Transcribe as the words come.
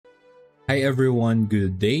Hi everyone,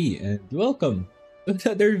 good day and welcome to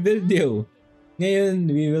another video. Ngayon,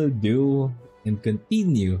 we will do and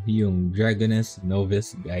continue yung Dragoness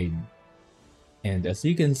Novice guide. And as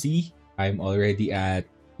you can see, I'm already at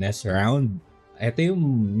next round. Ito yung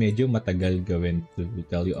medyo matagal gawin, to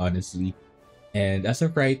tell you honestly. And as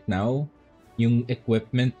of right now, yung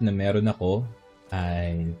equipment na meron ako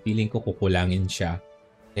ay feeling ko kukulangin siya.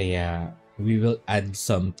 Kaya we will add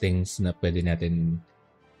some things na pwede natin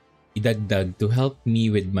idagdag to help me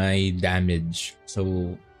with my damage.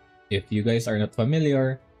 So if you guys are not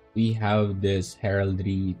familiar, we have this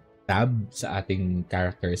heraldry tab sa ating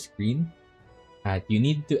character screen. At you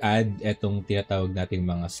need to add etong tinatawag nating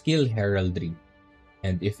mga skill heraldry.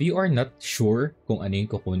 And if you are not sure kung ano yung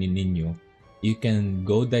kukunin ninyo, you can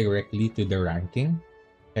go directly to the ranking.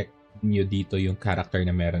 Check nyo dito yung character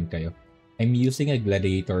na meron kayo. I'm using a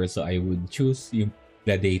gladiator, so I would choose yung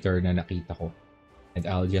gladiator na nakita ko. And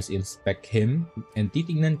I'll just inspect him and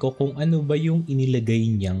titingnan ko kung ano ba yung inilagay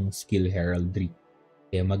niyang skill heraldry.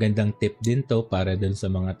 Kaya magandang tip din to para dun sa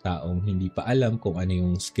mga taong hindi pa alam kung ano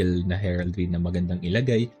yung skill na heraldry na magandang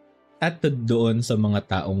ilagay. At doon sa mga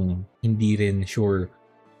taong hindi rin sure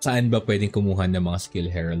saan ba pwedeng kumuha ng mga skill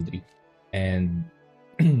heraldry. And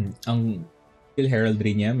ang skill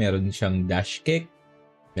heraldry niya, meron siyang dash kick,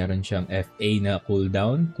 meron siyang FA na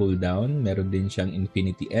cooldown, meron din siyang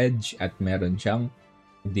infinity edge, at meron siyang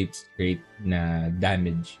deep straight na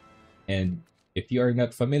damage. And if you are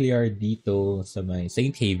not familiar, dito sa may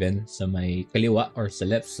Saint Haven, sa may kaliwa or sa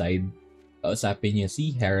left side, kausapin niyo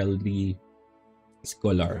si Heraldry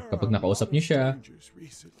Scholar. Kapag nakausap niyo siya,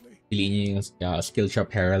 piliin niyo yung skill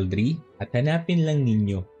shop Heraldry at hanapin lang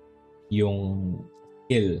ninyo yung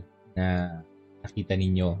skill na nakita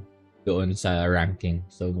ninyo doon sa ranking.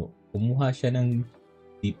 So, kumuha siya ng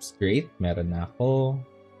deep straight. Meron na ako.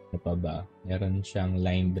 Ano pa ba? Meron siyang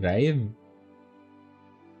line drive.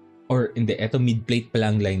 Or hindi, eto mid-plate pa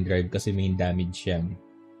lang line drive kasi main damage yan.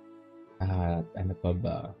 At ano pa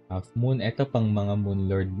ba? Half moon. Eto pang mga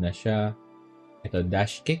moon lord na siya. Eto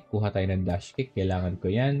dash kick. Kuha tayo ng dash kick. Kailangan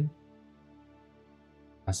ko yan.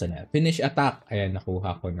 Asa na? Finish attack. Ayan,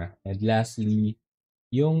 nakuha ko na. And lastly,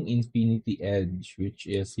 yung infinity edge, which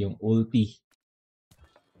is yung ulti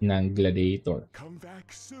ng gladiator.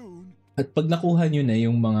 At pag nakuha nyo na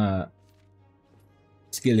yung mga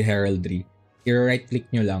skill heraldry, i-right click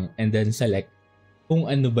nyo lang and then select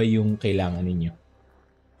kung ano ba yung kailangan ninyo.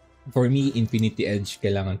 For me, infinity edge,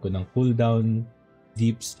 kailangan ko ng cooldown.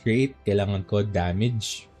 Deep straight, kailangan ko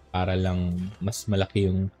damage para lang mas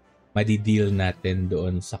malaki yung madi-deal natin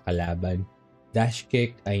doon sa kalaban. Dash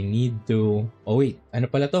kick, I need to... Oh wait, ano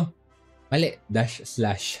pala to? Mali, dash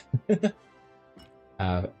slash.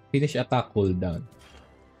 Finish attack cooldown.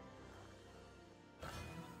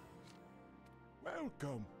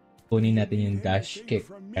 Kunin natin yung dash kick.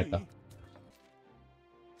 Eto.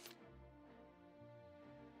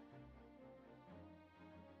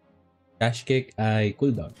 Dash kick ay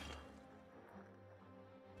cooldown.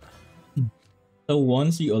 So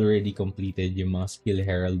once you already completed yung mga skill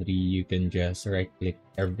heraldry, you can just right click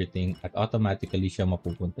everything at automatically siya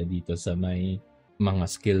mapupunta dito sa may mga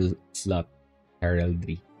skill slot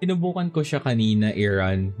heraldry. Sinubukan ko siya kanina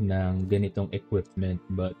i-run ng ganitong equipment,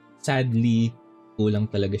 but sadly kulang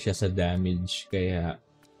talaga siya sa damage, kaya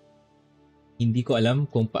hindi ko alam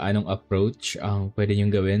kung paanong approach ang pwede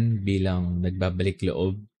niyong gawin bilang nagbabalik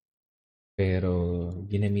loob. Pero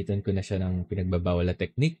ginamitan ko na siya ng pinagbabawal na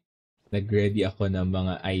technique. Nag-ready ako ng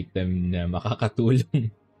mga item na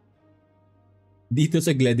makakatulong dito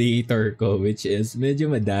sa gladiator ko, which is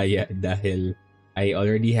medyo madaya dahil I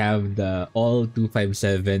already have the all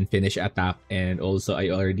 257 finish attack, and also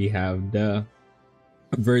I already have the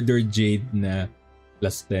Verdor Jade na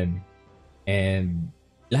plus 10. And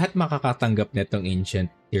lahat makakatanggap na itong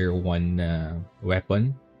ancient tier 1 na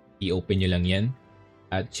weapon. I-open nyo lang yan.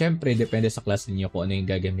 At syempre, depende sa class ninyo kung ano yung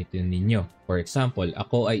gagamitin ninyo. For example,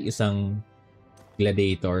 ako ay isang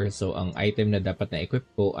gladiator. So, ang item na dapat na equip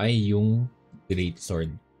ko ay yung great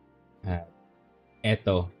sword. At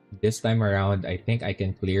eto, this time around, I think I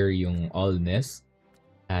can clear yung allness.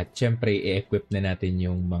 At syempre, i-equip na natin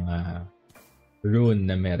yung mga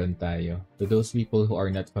rune na meron tayo. To those people who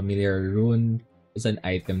are not familiar, rune is an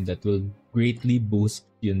item that will greatly boost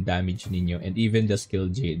yung damage ninyo and even the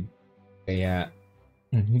skill jade. Kaya,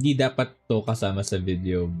 hindi dapat to kasama sa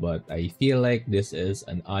video, but I feel like this is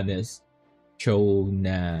an honest show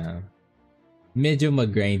na medyo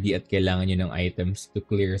mag-grindy at kailangan nyo ng items to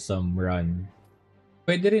clear some run.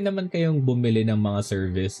 Pwede rin naman kayong bumili ng mga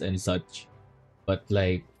service and such, but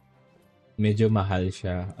like medyo mahal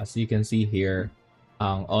siya. As you can see here,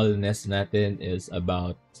 Ang all-nest natin is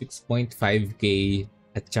about 6.5k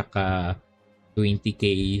at saka 20k.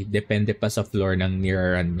 Depende pa sa floor ng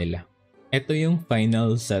nirarun nila. Ito yung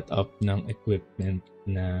final setup ng equipment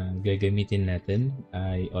na gagamitin natin.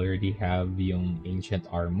 I already have yung ancient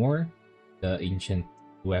armor, the ancient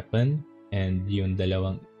weapon, and yung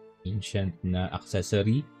dalawang ancient na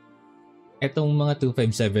accessory. Etong mga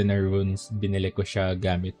 257 na runes, binili ko siya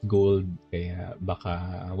gamit gold. Kaya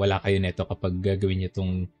baka wala kayo neto kapag gagawin niyo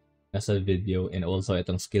itong nasa video. And also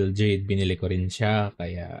itong skill jade, binili ko rin siya.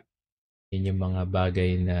 Kaya yun yung mga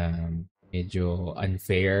bagay na medyo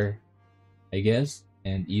unfair, I guess.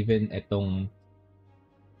 And even itong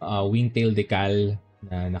wingtail decal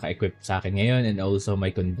na naka-equip sa akin ngayon, and also my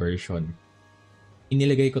conversion.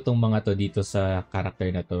 Inilagay ko tong mga to dito sa character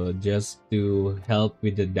na to just to help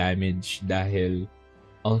with the damage, dahil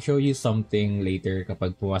I'll show you something later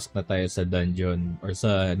kapag pumasok na tayo sa dungeon or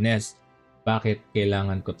sa nest, bakit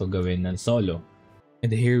kailangan ko to gawin ng solo.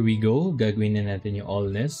 And here we go, gagawin na natin yung all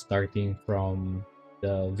nest starting from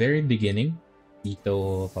the very beginning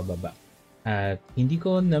dito pababa. At hindi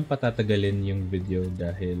ko na patatagalin yung video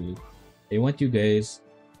dahil I want you guys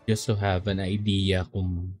just to have an idea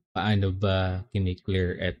kung paano ba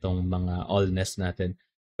kiniklear etong mga all-nest natin.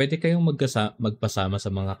 Pwede kayong magpasama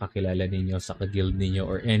sa mga kakilala ninyo, sa ka-guild ninyo,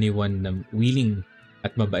 or anyone na willing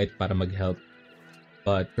at mabait para mag-help.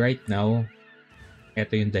 But right now,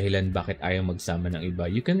 eto yung dahilan bakit ayaw magsama ng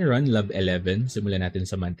iba. You can run Lab 11, simulan natin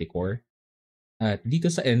sa Manticore. At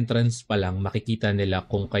dito sa entrance pa lang, makikita nila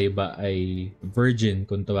kung kayo ba ay virgin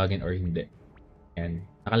kung tawagin or hindi. Yan.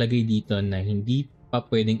 Nakalagay dito na hindi pa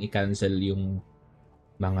pwedeng i-cancel yung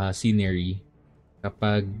mga scenery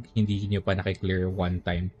kapag hindi nyo pa nakiklear one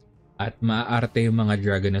time. At maaarte yung mga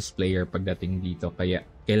Dragoness player pagdating dito, kaya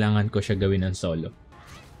kailangan ko siya gawin ng solo.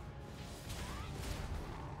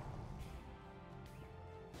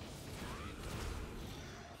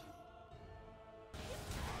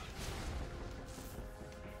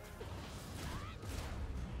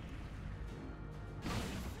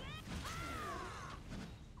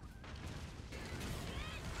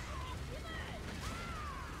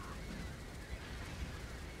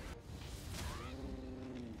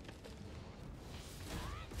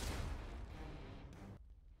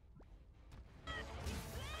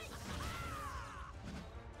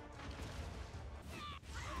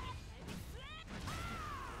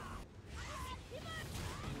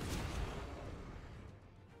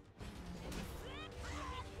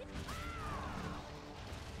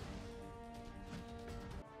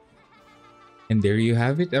 And there you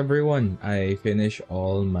have it, everyone. I finished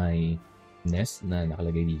all my nest na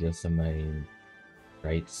nakalagay dito sa my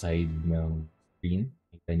right side ng screen.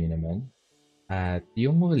 Kita nyo naman. At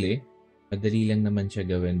yung huli, madali lang naman siya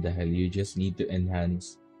gawin dahil you just need to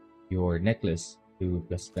enhance your necklace to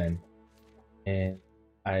 +10. And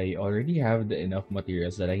I already have the enough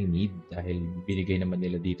materials that I need dahil binigay naman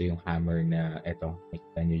nila dito yung hammer na eto.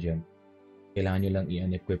 Nakita nyo dyan. Kailangan nyo lang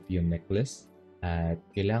i-unequip yung necklace. At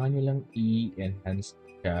kailangan nyo lang i-enhance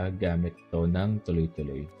siya gamit to ng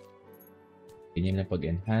tuloy-tuloy. Ganyan lang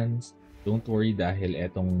pag-enhance. Don't worry dahil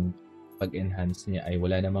etong pag-enhance niya ay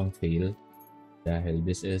wala namang fail. Dahil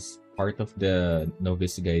this is part of the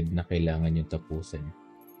novice guide na kailangan nyo tapusin.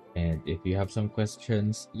 And if you have some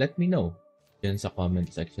questions, let me know dyan sa comment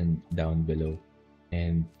section down below.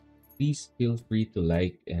 And please feel free to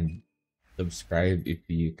like and subscribe if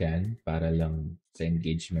you can para lang sa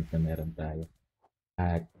engagement na meron tayo.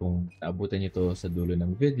 At kung naabutan nyo to sa dulo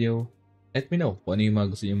ng video, let me know kung ano yung mga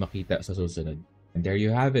gusto nyo makita sa susunod. And there you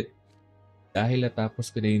have it. Dahil natapos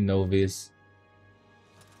ko na yung Novice,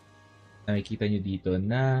 nakikita nyo dito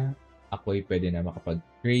na ako'y pwede na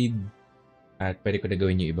makapag-trade at pwede ko na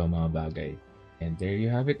gawin yung ibang mga bagay. And there you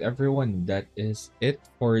have it, everyone. That is it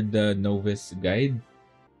for the Novice guide.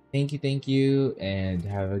 Thank you, and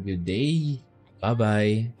have a good day.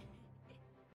 Bye-bye.